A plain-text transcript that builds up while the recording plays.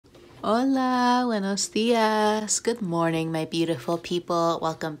Hola, buenos dias. Good morning, my beautiful people.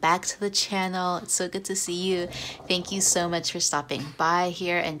 Welcome back to the channel. It's so good to see you. Thank you so much for stopping by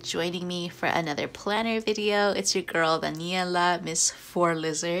here and joining me for another planner video. It's your girl, Daniela, Miss Four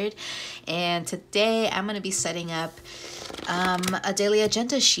Lizard. And today I'm going to be setting up a daily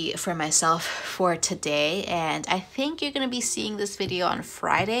agenda sheet for myself for today. And I think you're going to be seeing this video on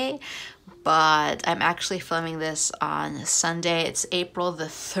Friday, but I'm actually filming this on Sunday. It's April the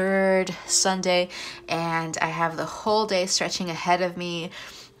 3rd, Sunday, and I have the whole day stretching ahead of me.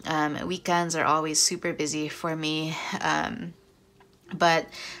 Weekends are always super busy for me. But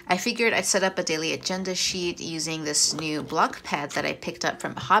I figured I'd set up a daily agenda sheet using this new block pad that I picked up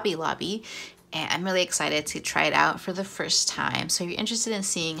from Hobby Lobby. And I'm really excited to try it out for the first time. So if you're interested in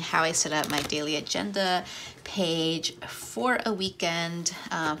seeing how I set up my daily agenda page for a weekend,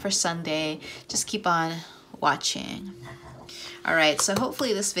 for Sunday, just keep on watching. All right, so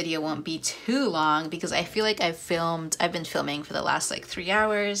hopefully this video won't be too long because I feel like I've been filming for the last like 3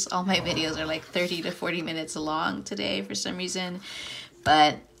 hours. All my videos are like 30 to 40 minutes long today for some reason.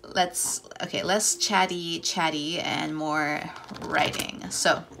 But let's chatty and more writing.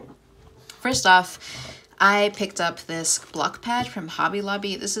 So first off, I picked up this block pad from Hobby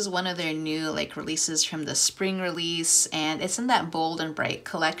Lobby. This is one of their new releases from the spring release, and it's in that bold and bright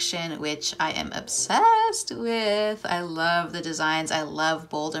collection, which I am obsessed with. I love the designs. I love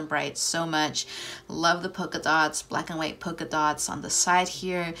bold and bright so much. Love the polka dots, black and white polka dots on the side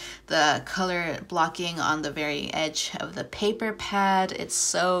here. The color blocking on the very edge of the paper pad. It's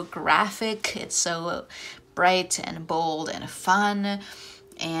so graphic. It's so bright and bold and fun.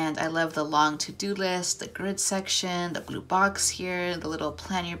 And I love the long to-do list, the grid section, the blue box here, the little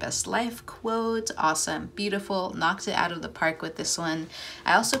plan your best life quote. Awesome, beautiful, knocked it out of the park with this one.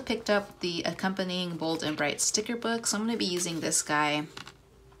 I also picked up the accompanying bold and bright sticker book. So I'm gonna be using this guy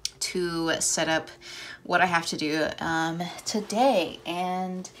to set up what I have to do today.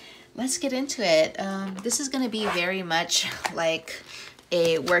 And let's get into it. This is gonna be very much like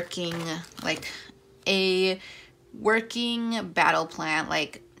a working battle plan.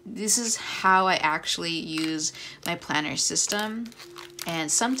 Like, this is how I actually use my planner system. And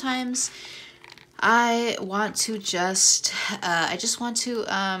sometimes I want to just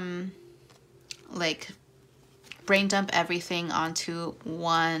brain dump everything onto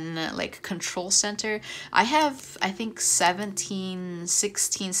one control center. I have, I think 17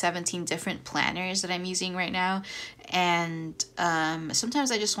 different planners that I'm using right now. And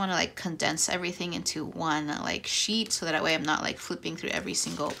sometimes I just want to condense everything into one sheet so that way I'm not flipping through every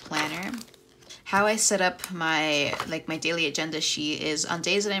single planner. How I set up my my daily agenda sheet is on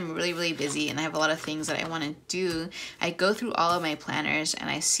days that I'm really busy and I have a lot of things that I want to do. I go through all of my planners and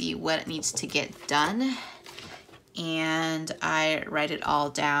I see what needs to get done, and I write it all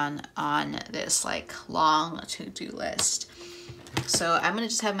down on this long to-do list. So I'm gonna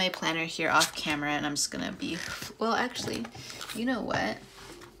just have my planner here off camera, and I'm just gonna be, well, actually, you know what?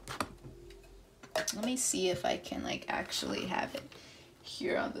 Let me see if I can actually have it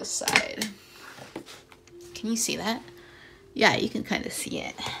here on the side. Can you see that? Yeah, you can kind of see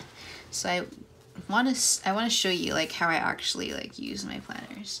it. So I want to show you how I actually use my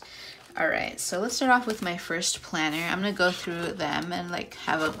planners. All right, so let's start off with my first planner. I'm gonna go through them and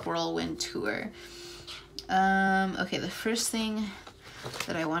have a whirlwind tour. Okay, the first thing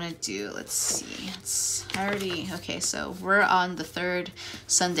that I want to do, let's see, okay, so we're on the 3rd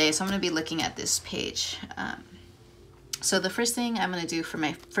Sunday, so I'm going to be looking at this page. So the first thing I'm going to do for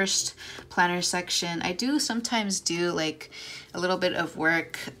my first planner section, I do sometimes do a little bit of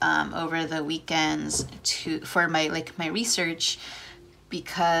work over the weekends for my my research,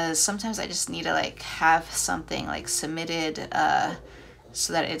 because sometimes I just need to have something submitted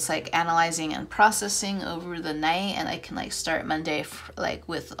so that it's analyzing and processing over the night, and I can start Monday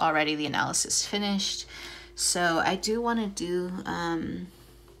with already the analysis finished. So I do want to do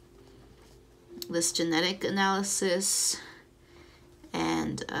this genetic analysis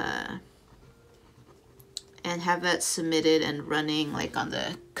and have that submitted and running on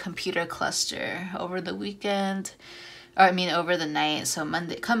the computer cluster over the weekend. Or I mean over the night. So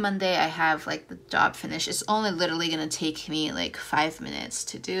come Monday I have the job finished. It's only literally gonna take me 5 minutes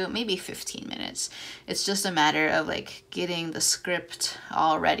to do, maybe 15 minutes. It's just a matter of getting the script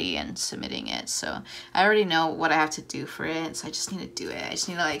all ready and submitting it. So I already know what I have to do for it, so I just need to do it. I just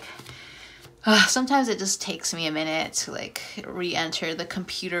need to sometimes it just takes me a minute to re-enter the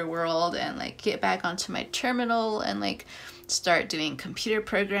computer world and get back onto my terminal and start doing computer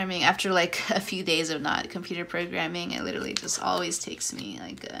programming. After a few days of not computer programming, it literally just always takes me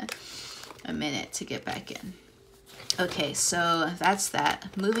a minute to get back in. Okay, so that's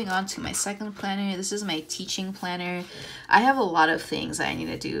that. Moving on to my second planner. This is my teaching planner. I have a lot of things I need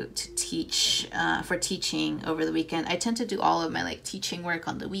to do to teach, for teaching over the weekend. I tend to do all of my like teaching work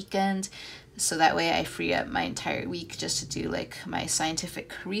on the weekend, so that way I free up my entire week just to do like my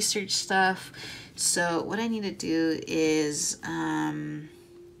scientific research stuff. So what I need to do is I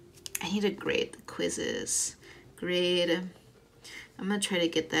need to grade the quizzes. I'm gonna try to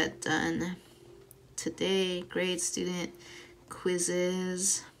get that done today. Grade student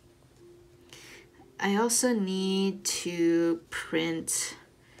quizzes. I also need to print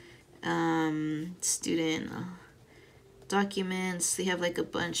student documents. They have like a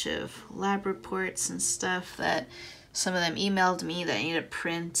bunch of lab reports and stuff that some of them emailed me that I need to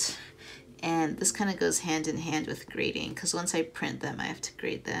print. And this kind of goes hand in hand with grading, because once I print them, I have to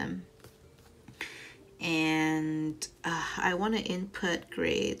grade them. And I want to input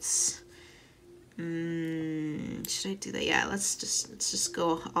grades. Should I do that? Yeah, let's just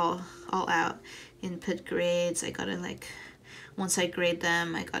go all out. Input grades. I gotta like, once I grade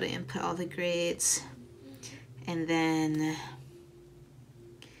them, I gotta input all the grades. And then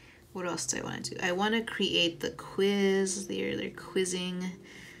what else do I want to do? I want to create the quiz. They're quizzing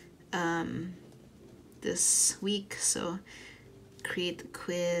this week, so create the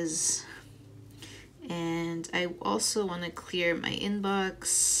quiz. And I also want to clear my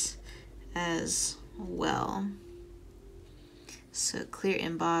inbox as well. So clear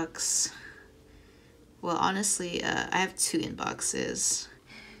inbox. Well, honestly, I have 2 inboxes,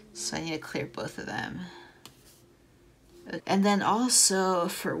 so I need to clear both of them. And then also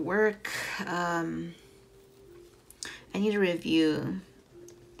for work, I need to review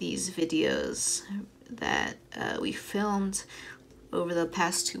these videos that we filmed over the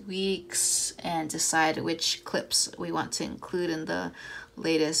past 2 weeks and decide which clips we want to include in the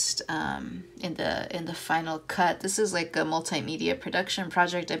latest in the final cut. This is like a multimedia production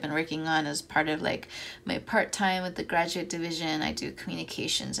project I've been working on as part of like my part-time with the graduate division. I do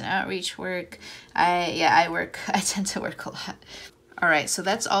communications and outreach work. I tend to work a lot. All right, so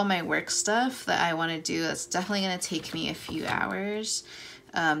that's all my work stuff that I want to do. That's definitely going to take me a few hours.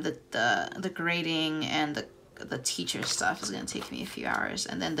 The grading and the teacher stuff is going to take me a few hours,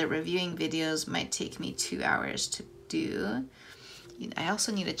 and then the reviewing videos might take me 2 hours to do. I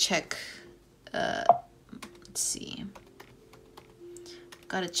also need to check, let's see,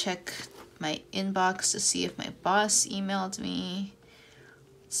 gotta check my inbox to see if my boss emailed me.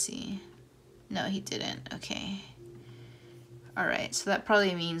 Let's see. No, he didn't. Okay. All right, so that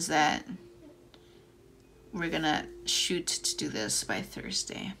probably means that we're gonna shoot to do this by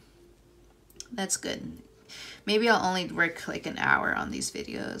Thursday. That's good. Maybe I'll only work like an hour on these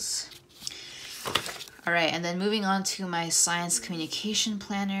videos. All right, and then moving on to my science communication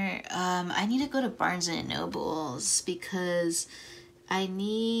planner. I need to go to Barnes and Nobles because I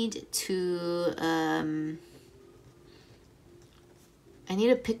need to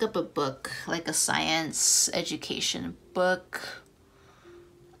pick up a book, like a science education book,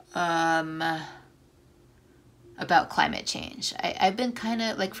 about climate change. I've been kind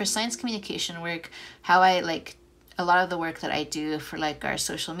of like, for science communication work, how I like a lot of the work that I do for like our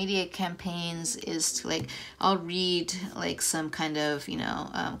social media campaigns is to like, I'll read like some kind of, you know,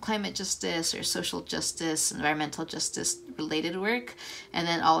 climate justice or social justice, environmental justice related work. And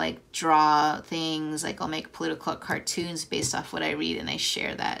then I'll like draw things, like I'll make political cartoons based off what I read, and I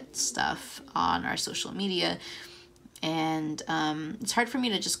share that stuff on our social media. And it's hard for me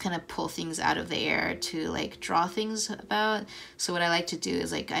to just kind of pull things out of the air to like draw things about. So what I like to do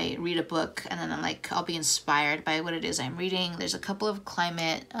is like, I read a book and then I'm like, I'll be inspired by what it is I'm reading. There's a couple of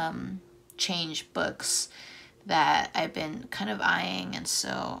climate change books that I've been kind of eyeing, and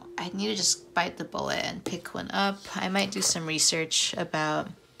so I need to just bite the bullet and pick one up. I might do some research about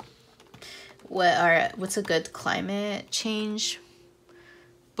what's a good climate change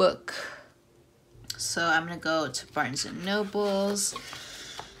book. So I'm gonna go to Barnes and Nobles,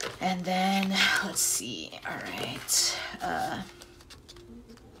 and then let's see. All right,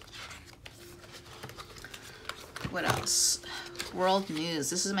 what else? World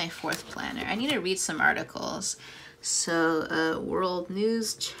news. This is my 4th planner. I need to read some articles. So world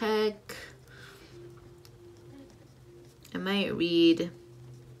news check. I might read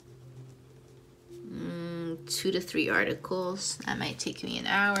 2 to 3 articles. That might take me an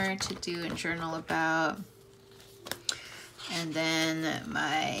hour to do and journal about. And then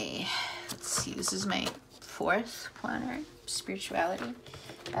let's see, this is my 4th planner, spirituality.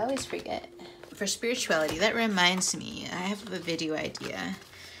 I always forget. For spirituality, that reminds me, I have a video idea.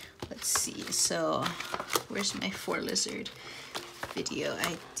 Let's see, so where's my 4 lizard video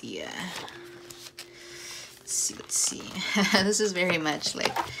idea? let's see. This is very much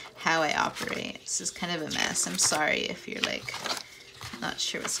like how I operate. This is kind of a mess. I'm sorry if you're like not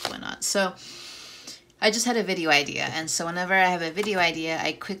sure what's going on. So I just had a video idea, and so whenever I have a video idea,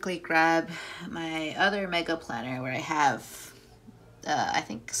 I quickly grab my other mega planner where I have I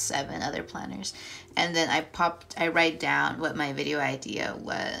think 7 other planners, and then I write down what my video idea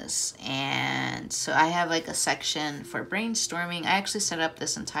was. And so I have like a section for brainstorming. I actually set up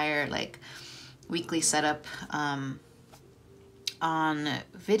this entire like weekly setup on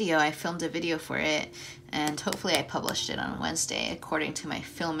video. I filmed a video for it, and hopefully I published it on Wednesday according to my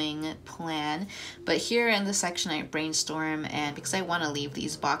filming plan. But here in the section I brainstorm, and because I want to leave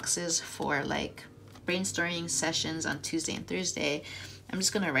these boxes for like brainstorming sessions on Tuesday and Thursday, I'm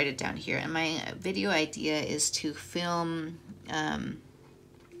just going to write it down here. And my video idea is to film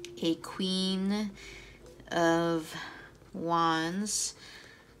a Queen of Wands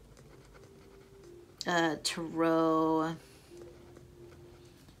tarot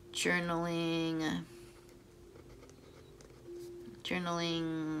journaling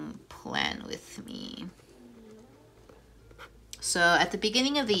plan with me. So at the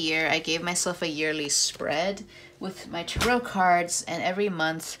beginning of the year, I gave myself a yearly spread with my tarot cards, and every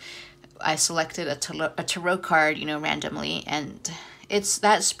month I selected a tarot card, you know, randomly, and it's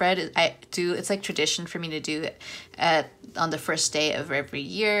that spread it's like tradition for me to do on the first day of every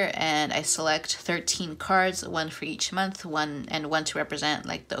year, and I select 13 cards, one for each month, one to represent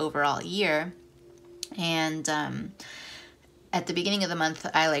like the overall year. And at the beginning of the month,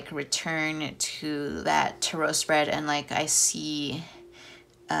 I like return to that tarot spread, and like I see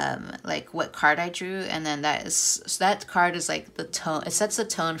like what card I drew, and then that card is like the tone. It sets the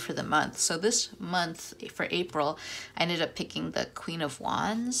tone for the month. So this month for April, I ended up picking the Queen of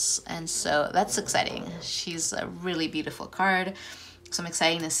Wands, and so that's exciting. She's a really beautiful card. So I'm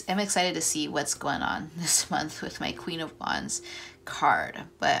excited to see what's going on this month with my Queen of Wands card.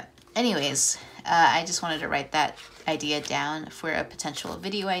 But anyways, I just wanted to write that idea down for a potential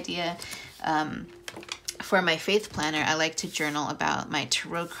video idea. For my faith planner, I like to journal about my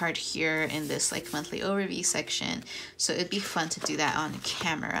tarot card here in this like monthly overview section. So it'd be fun to do that on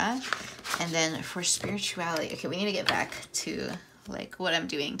camera. And then for spirituality, okay, we need to get back to like what I'm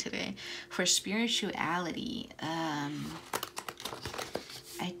doing today. For spirituality, I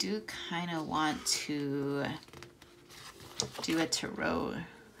do kind of want to do a tarot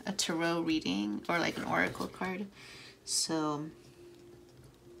reading, or like an oracle card. So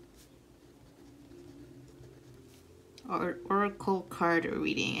oracle card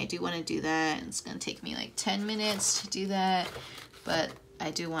reading, I do want to do that. It's going to take me like 10 minutes to do that, but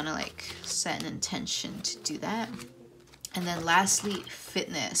I do want to like set an intention to do that. And then lastly,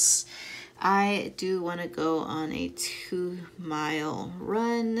 fitness. I do want to go on a 2-mile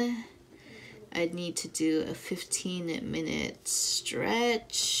run. I'd need to do a 15-minute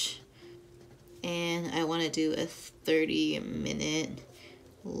stretch, and I want to do a 30-minute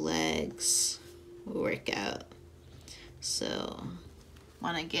legs workout. So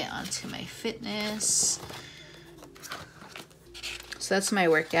want to get onto my fitness. So that's my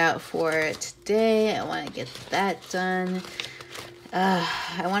workout for today. I want to get that done.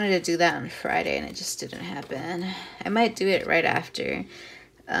 I wanted to do that on Friday, and it just didn't happen. I might do it right after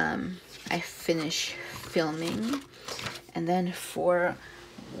I finish filming. And then for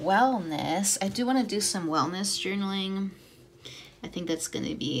wellness, I do want to do some wellness journaling. I think that's going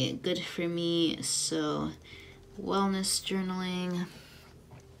to be good for me. So wellness journaling,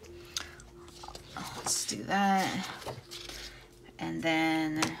 let's do that. And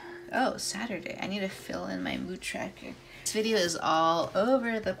then, oh, Saturday, I need to fill in my mood tracker. This video is all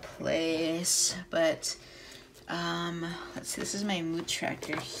over the place, but let's see, this is my mood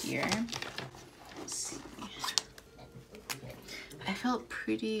tracker here. Let's see. I felt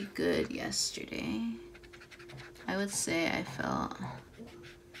pretty good yesterday. I would say I felt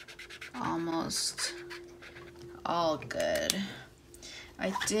almost all good.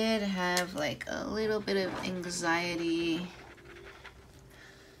 I did have like a little bit of anxiety,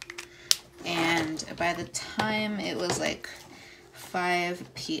 and by the time it was like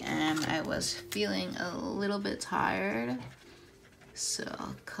 5 p.m. I was feeling a little bit tired. So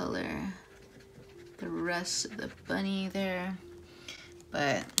I'll color the rest of the bunny there,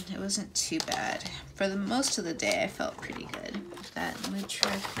 but it wasn't too bad. For the most of the day I felt pretty good. That mood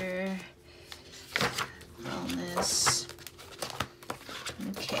tracker, wellness.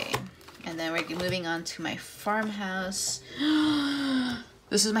 Okay, and then we're moving on to my farmhouse.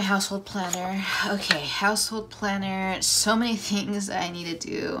 This is my household planner. Okay, household planner. So many things I need to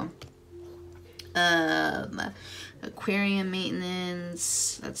do. Aquarium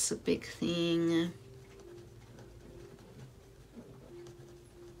maintenance. That's a big thing.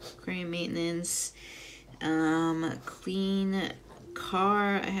 recurring maintenance. Clean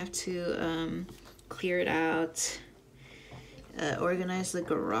car, I have to clear it out. Organize the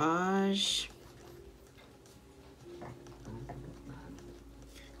garage.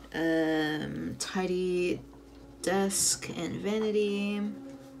 Tidy desk and vanity.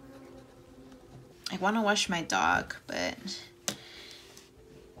 I want to wash my dog, but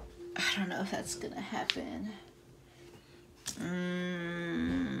I don't know if that's gonna happen.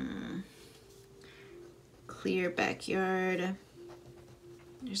 Clear backyard.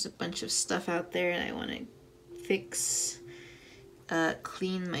 There's a bunch of stuff out there and I want to fix.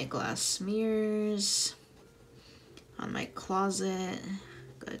 Clean my glass mirrors on my closet.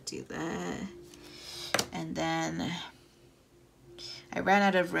 Gotta do that. And then I ran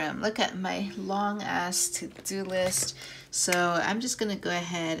out of room. Look at my long ass to-do list. So I'm just gonna go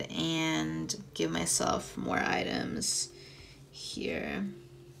ahead and give myself more items here.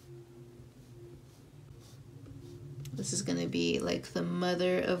 This is gonna be like the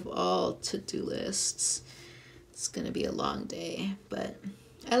mother of all to-do lists. It's gonna be a long day, but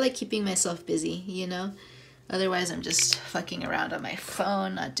I like keeping myself busy, you know? Otherwise I'm just fucking around on my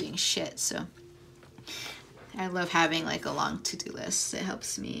phone, not doing shit, so I love having like a long to-do list. It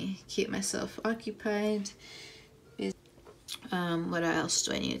helps me keep myself occupied. What else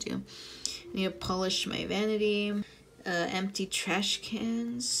do I need to do? I need to polish my vanity, empty trash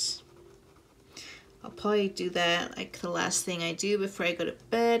cans. I'll probably do that like the last thing I do before I go to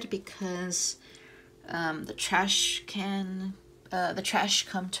bed because the trash come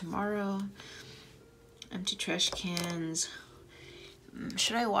tomorrow. Empty trash cans.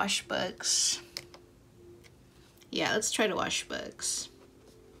 Should I wash books? Yeah, let's try to wash books.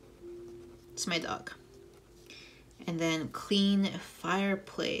 It's my dog. And then clean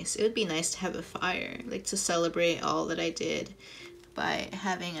fireplace. It would be nice to have a fire, like to celebrate all that I did by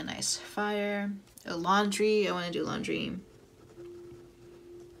having a nice fire. Laundry, I want to do laundry.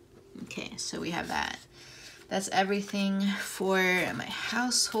 Okay, so we have that. That's everything for my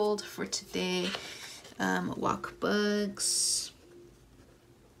household for today. Walk bugs.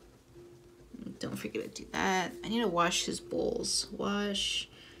 Don't forget to do that. I need to wash his bowls. Wash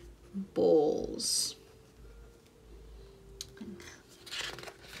bowls.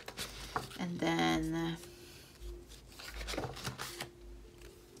 And then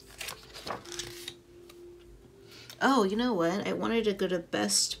oh, you know what? I wanted to go to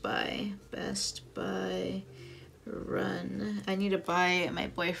Best Buy. Best Buy run. I need to buy my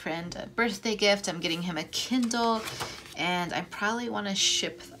boyfriend a birthday gift. I'm getting him a Kindle and I probably want to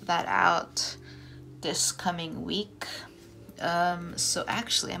ship that out this coming week. So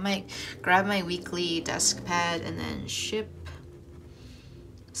actually I might grab my weekly desk pad and then ship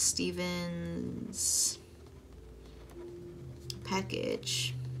Steven's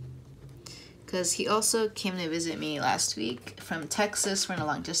package. Because he also came to visit me last week from Texas. We're in a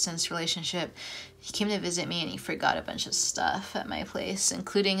long distance relationship. He came to visit me and he forgot a bunch of stuff at my place,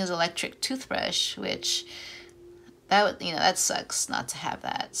 including his electric toothbrush, which that sucks not to have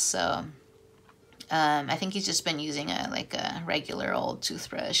that. So I think he's just been using a regular old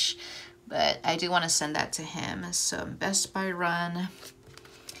toothbrush, but I do want to send that to him. So Best Buy run.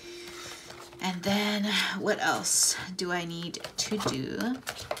 And then what else do I need to do?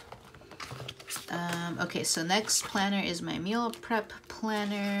 Okay, so next planner is my meal prep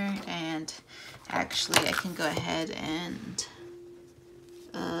planner, and actually I can go ahead and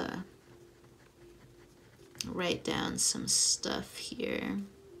write down some stuff here.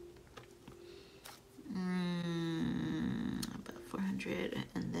 About 400,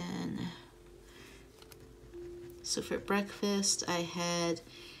 and then so for breakfast I had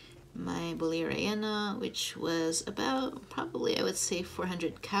my bolera, which was about probably I would say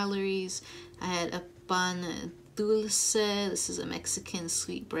 400 calories. I had a pan dulce. This is a Mexican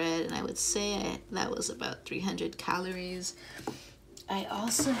sweet bread, and I would say that was about 300 calories. I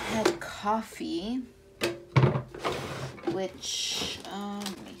also had coffee, which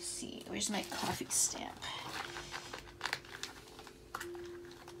let me see, where's my coffee stamp?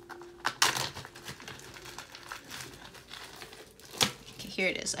 Okay, here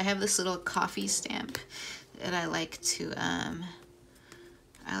it is. I have this little coffee stamp that I like to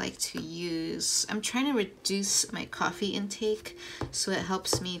use. I'm trying to reduce my coffee intake, so it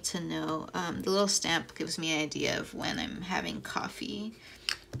helps me to know. The little stamp gives me an idea of when I'm having coffee.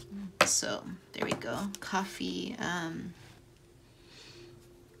 So there we go, coffee. And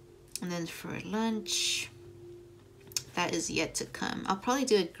then for lunch, that is yet to come. I'll probably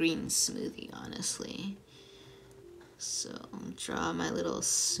do a green smoothie, honestly. So I'll draw my little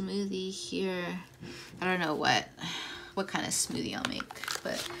smoothie here. I don't know what kind of smoothie I'll make,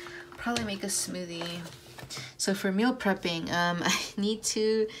 but probably make a smoothie. So for meal prepping, I need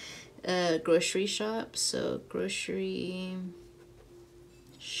to grocery shop. So grocery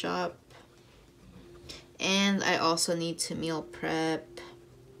shop. And I also need to meal prep.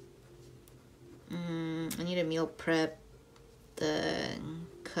 I need to meal prep the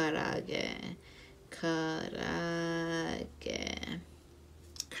karaage.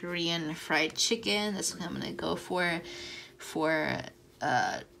 Korean fried chicken. That's what I'm gonna go for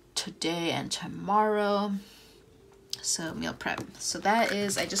today and tomorrow. So meal prep. So that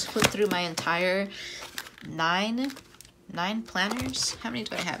is, I just flipped through my entire nine planners. How many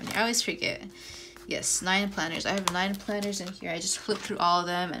do I have in here? I always forget. Yes, 9 planners. I have 9 planners in here. I just flipped through all of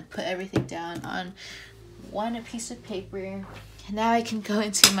them and put everything down on one piece of paper. Now I can go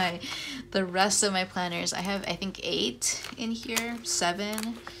into the rest of my planners. I have, I think, 8 in here.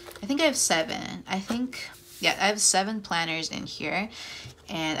 7. I think I have 7. Yeah, I have 7 planners in here.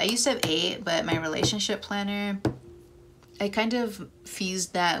 And I used to have 8, but my relationship planner, I kind of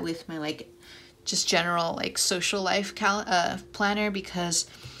fused that with my like just general like social life planner, because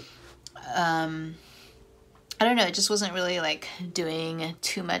I don't know, it just wasn't really like doing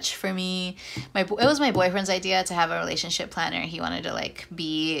too much for me. It was my boyfriend's idea to have a relationship planner. He wanted to like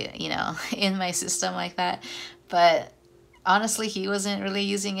be, you know, in my system like that. But honestly, he wasn't really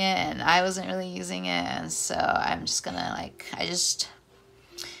using it and I wasn't really using it. And so I'm just gonna like, I just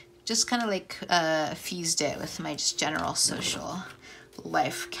kind of like fused it with my just general social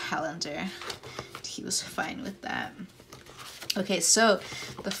life calendar. He was fine with that. Okay, so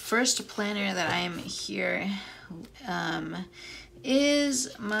the first planner that I'm here is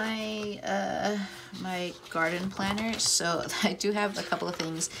my my garden planner. So I do have a couple of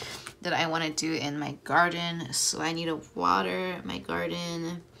things that I want to do in my garden. So I need to water my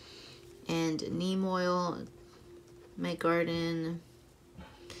garden and neem oil my garden,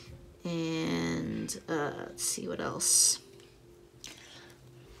 and let's see what else.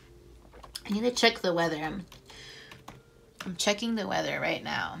 I need to check the weather. I'm checking the weather right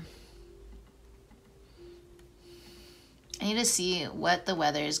now. I need to see what the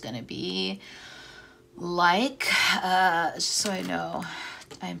weather is going to be like, so I know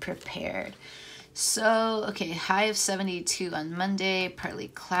I'm prepared. So, okay, high of 72 on Monday, partly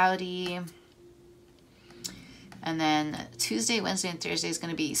cloudy. And then Tuesday, Wednesday, and Thursday is going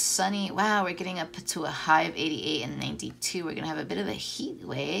to be sunny. Wow, we're getting up to a high of 88 and 92. We're going to have a bit of a heat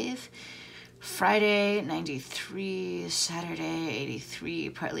wave. Friday, 93, Saturday, 83,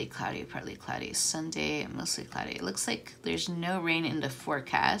 partly cloudy, Sunday, mostly cloudy. It looks like there's no rain in the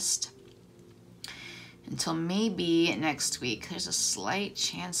forecast until maybe next week. There's a slight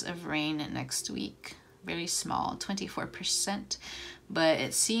chance of rain next week, very small, 24%, but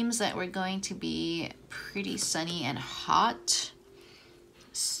it seems that we're going to be pretty sunny and hot.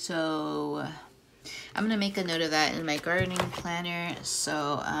 So I'm gonna make a note of that in my gardening planner.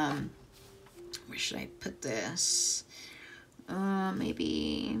 So, where should I put this?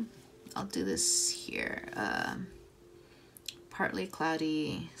 Maybe I'll do this here. Partly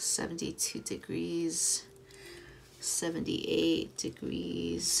cloudy, 72 degrees, 78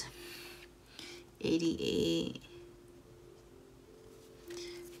 degrees, 88,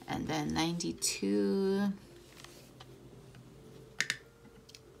 and then 92,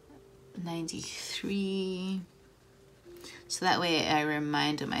 93. So that way I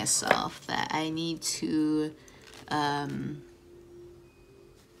remind myself that I need to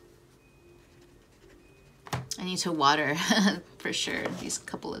water for sure these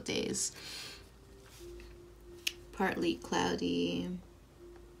couple of days. Partly cloudy,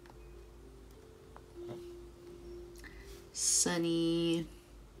 sunny,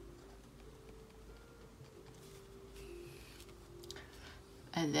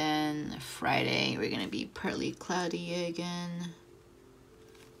 and then Friday we're gonna be partly cloudy again,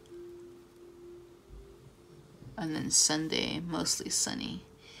 and then Sunday mostly sunny.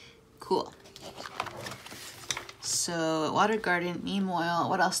 Cool. So water garden, neem oil.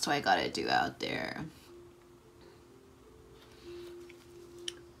 What else do I gotta do out there?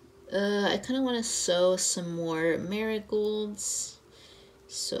 I kind of want to sow some more marigolds,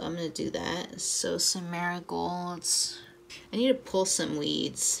 so I'm gonna do that. Sow some marigolds. I need to pull some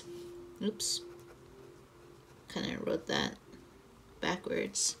weeds. Oops. Kind of wrote that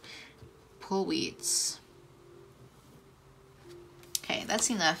backwards. Pull weeds. Okay, that's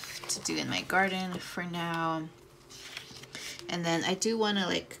enough to do in my garden for now. And then I do want to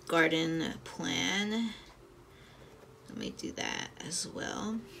like garden plan. Let me do that as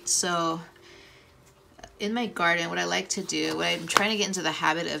well. So in my garden, what I like to do, what I'm trying to get into the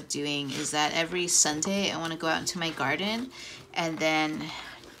habit of doing, is that every Sunday I want to go out into my garden and then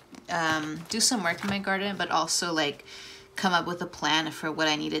do some work in my garden, but also like come up with a plan for what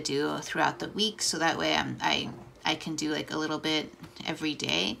I need to do throughout the week, so that way I can do like a little bit every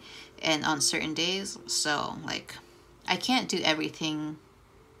day and on certain days. So like I can't do everything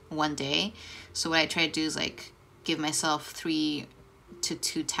one day, so what I try to do is like give myself 3 to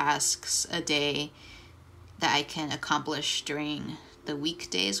 2 tasks a day that I can accomplish during the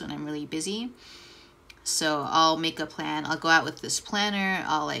weekdays when I'm really busy. So I'll make a plan. I'll go out with this planner.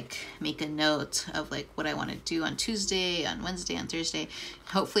 I'll like make a note of like what I want to do on Tuesday, on Wednesday, on Thursday.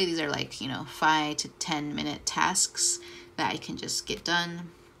 Hopefully these are like, 5 to 10 minute tasks that I can just get done.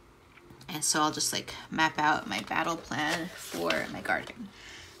 And so I'll just like map out my battle plan for my garden.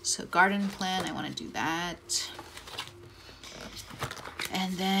 So garden plan, I want to do that.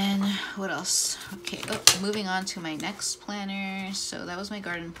 And then what else? Okay, moving on to my next planner. So that was my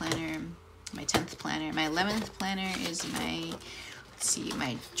garden planner, my 10th planner. My 11th planner is my,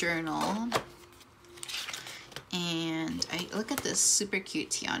 my journal. And I look at this super cute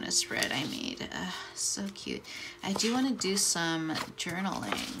Tiana spread I made. So cute. I do want to do some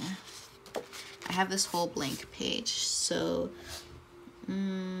journaling. I have this whole blank page. So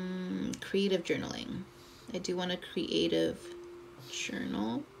creative journaling. I do want a creative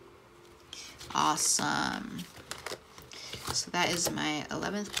journal. Awesome. So that is my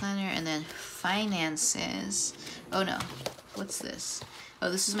 11th planner. And then finances. Oh no, what's this? Oh,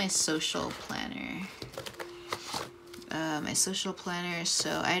 this is my social planner. My social planner.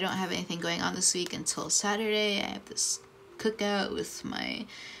 So I don't have anything going on this week until Saturday. I have this cookout with my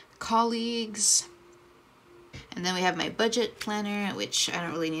colleagues. And then we have my budget planner, which I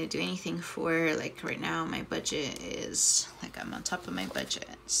don't really need to do anything for. Like right now, my budget is like I'm on top of my budget,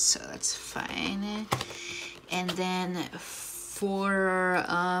 so that's fine. And then for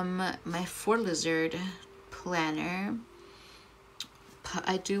my 4 lizard planner,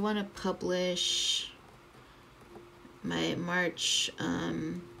 I do want to publish my March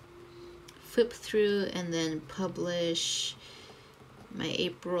flip through, and then publish my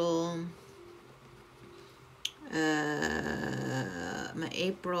April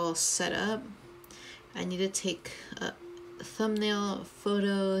setup. I need to take thumbnail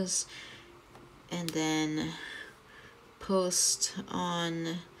photos and then post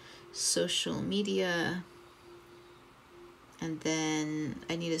on social media, and then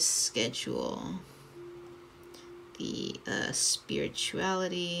I need to schedule the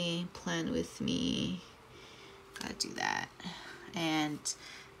spirituality plan with me. Gotta do that. And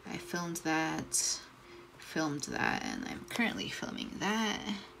I filmed that, and I'm currently filming that.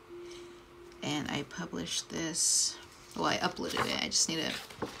 And I published this. Well, I uploaded it. I just need to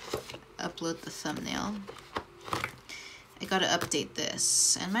upload the thumbnail. I gotta update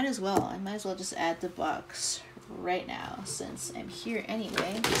this, and I might as well just add the box right now since I'm here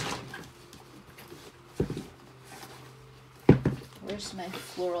anyway. Where's my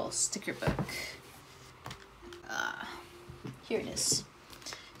floral sticker book? Here it is.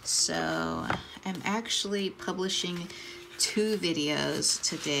 So I'm actually publishing 2 videos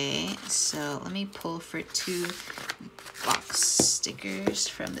today. So let me pull for 2 box stickers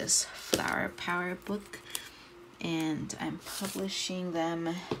from this Flower Power book. And I'm publishing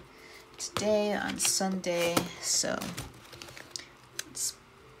them today on Sunday. So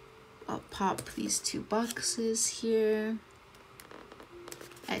I'll pop these 2 boxes here.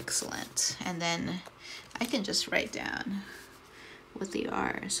 Excellent. And then I can just write down what they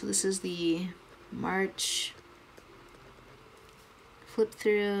are. So this is the March flip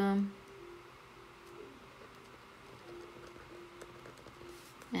through,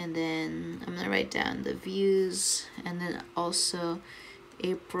 and then I'm gonna write down the views, and then also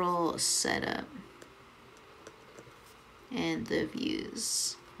April setup and the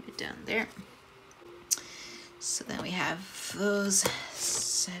views right down there. So then we have those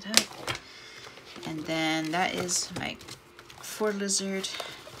set up, and then that is my 4 lizard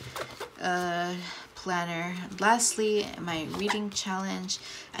planner. Lastly, my reading challenge.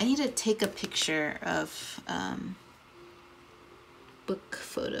 I need to take a picture of book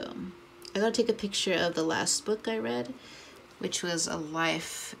photo. I gotta take a picture of the last book I read, which was an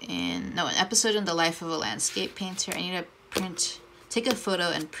episode in the life of a landscape painter. I need to take a photo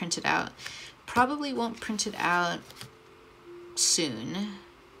and print it out. Probably won't print it out soon,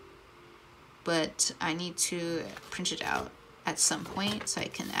 but I need to print it out at some point so I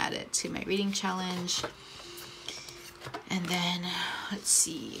can add it to my reading challenge. And then let's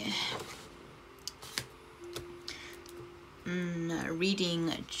see,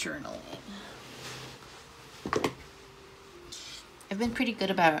 reading journaling. I've been pretty good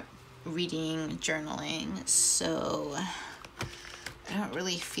about reading journaling, so I don't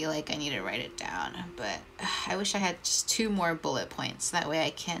really feel like I need to write it down, but I wish I had just 2 more bullet points. That way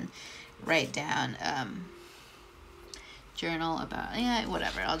I can write down journal about, yeah,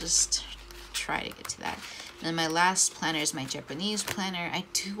 whatever. I'll just try to get to that. And then my last planner is my Japanese planner. I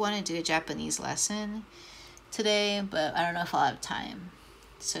do want to do a Japanese lesson today, but I don't know if I'll have time.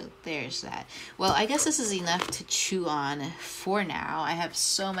 So there's that. Well, I guess this is enough to chew on for now. I have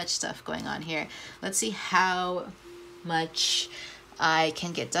so much stuff going on here. Let's see how much I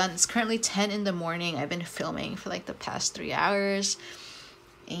can get done. It's currently 10 in the morning. I've been filming for like the past 3 hours.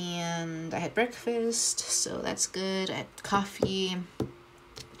 And I had breakfast, so that's good. I had coffee.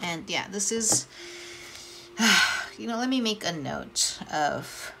 And yeah, this is, you know, let me make a note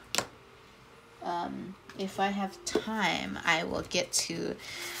of, if I have time, I will get to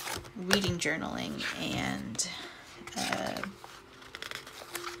reading journaling, and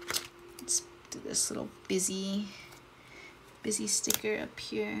let's do this little busy sticker up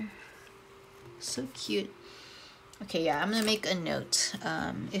here. So cute. Okay, yeah, I'm gonna make a note.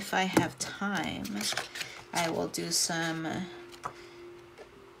 If I have time, I will do some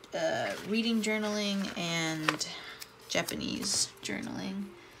reading journaling and Japanese journaling.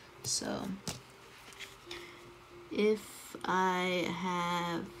 So if I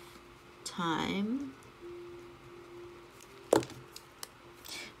have time,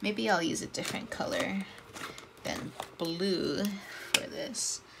 maybe I'll use a different color than blue for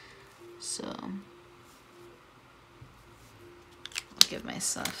this. So I'll give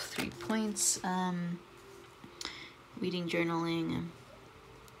myself 3 points. Reading journaling.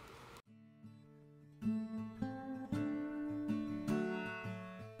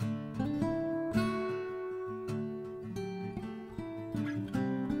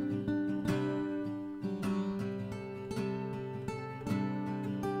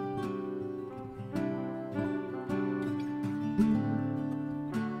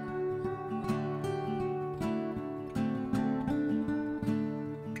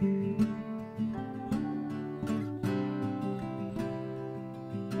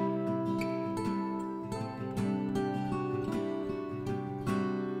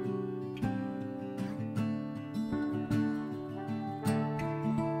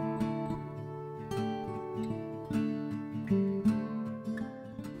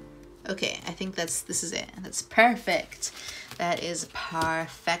 Okay, I think this is it. That's perfect. That is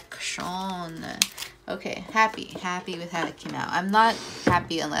perfection. Okay, happy with how it came out. I'm not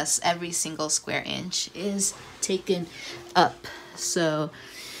happy unless every single square inch is taken up. So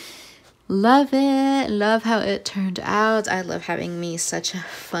love it. Love how it turned out. I love having me such a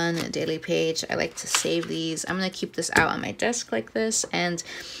fun daily page. I like to save these. I'm gonna keep this out on my desk like this. And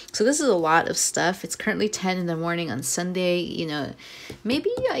so this is a lot of stuff. It's currently 10 in the morning on Sunday. You know, maybe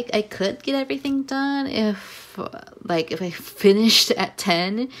I could get everything done if I finished at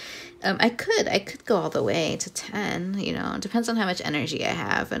 10. I could go all the way to 10, you know. It depends on how much energy I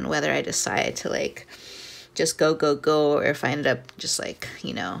have and whether I decide to like just go, or if I ended up just like,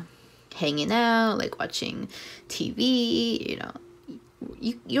 you know, hanging out, like watching TV, you know.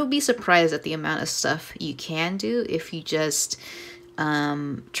 You'll be surprised at the amount of stuff you can do if you just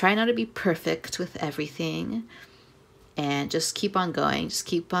try not to be perfect with everything and just keep on going. Just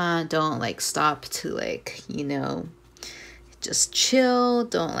keep on. Don't like stop to like, you know, just chill.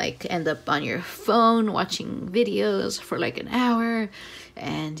 Don't like end up on your phone watching videos for like an hour,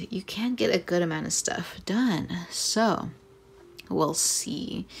 and you can get a good amount of stuff done. So we'll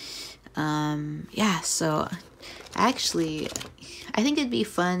see. Yeah, so actually I think it'd be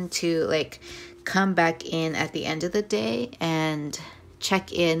fun to like come back in at the end of the day and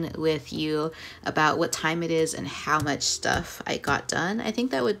check in with you about what time it is and how much stuff I got done. I think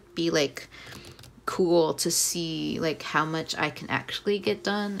that would be like cool to see like how much I can actually get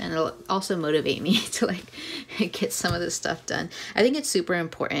done, and it'll also motivate me to like get some of this stuff done. I think it's super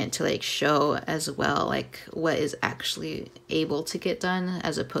important to like show as well like what is actually able to get done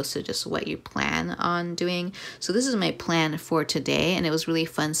as opposed to just what you plan on doing. So this is my plan for today, and it was really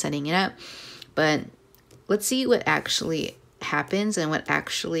fun setting it up, but let's see what actually happens and what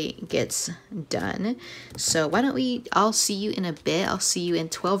actually gets done. So why don't I'll see you in a bit. I'll see you in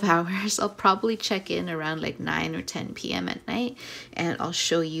 12 hours. I'll probably check in around like 9 or 10 p.m. at night, and I'll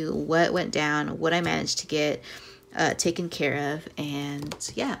show you what went down, what I managed to get taken care of, and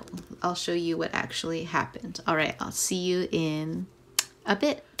yeah, I'll show you what actually happened. All right, I'll see you in a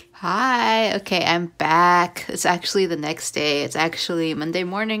bit. Hi, okay, I'm back. It's actually the next day. It's actually Monday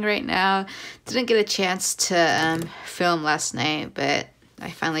morning right now. Didn't get a chance to film last night, but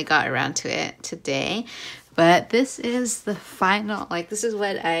I finally got around to it today. But this is the final, like this is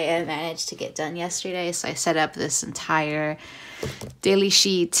what I managed to get done yesterday. So I set up this entire daily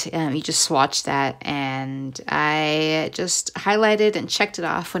sheet. You just swatch that, and I just highlighted and checked it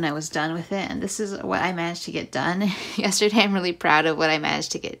off when I was done with it. And this is what I managed to get done yesterday. I'm really proud of what I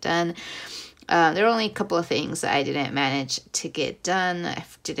managed to get done. There were only a couple of things that I didn't manage to get done.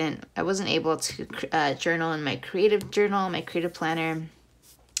 I wasn't able to journal in my creative journal, my creative planner.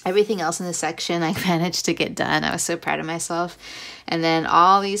 Everything else in this section I managed to get done. I was so proud of myself. And then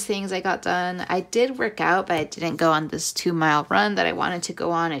all these things I got done. I did work out, but I didn't go on this 2-mile run that I wanted to go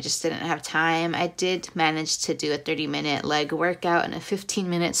on. I just didn't have time. I did manage to do a 30-minute leg workout and a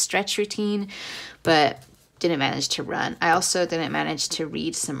 15-minute stretch routine, but didn't manage to run. I also didn't manage to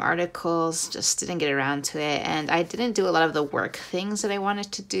read some articles, just didn't get around to it. And I didn't do a lot of the work things that I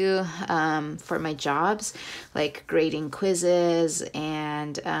wanted to do for my jobs, like grading quizzes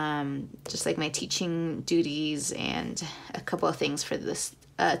and just like my teaching duties and a couple of things for this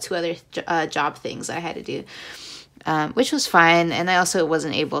 2 other job things I had to do. Which was fine. And I also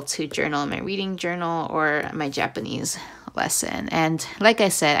wasn't able to journal in my reading journal or my Japanese lesson. And like I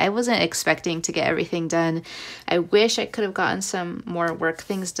said, I wasn't expecting to get everything done. I wish I could have gotten some more work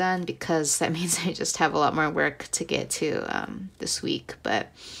things done, because that means I just have a lot more work to get to this week. But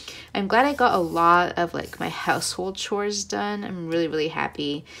I'm glad I got a lot of like my household chores done. I'm really, really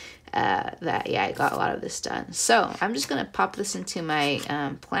happy that I got a lot of this done. So I'm just gonna pop this into my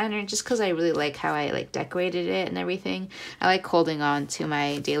planner, just because I really like how I like decorated it and everything. I like holding on to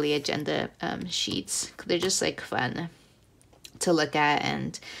my daily agenda sheets. They're just like fun to look at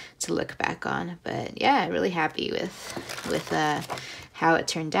and to look back on. But yeah, really happy with how it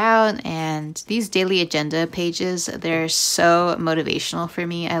turned out. And these daily agenda pages, they're so motivational for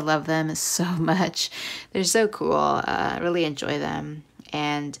me. I love them so much. They're so cool. I really enjoy them.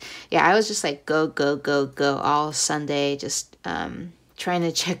 And yeah, I was just like go, go, go, go all Sunday, just trying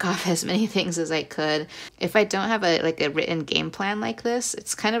to check off as many things as I could. If I don't have a written game plan like this,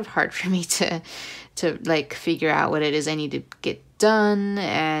 it's kind of hard for me to like figure out what it is I need to get done.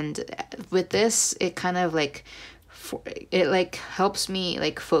 And with this, it kind of like helps me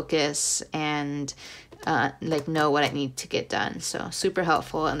like focus and like know what I need to get done. So super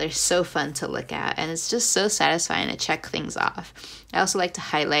helpful, and they're so fun to look at, and it's just so satisfying to check things off. I also like to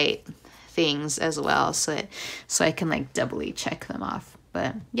highlight things as well, so I can like doubly check them off.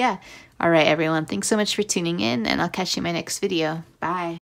 But yeah, all right everyone, thanks so much for tuning in, and I'll catch you in my next video. Bye.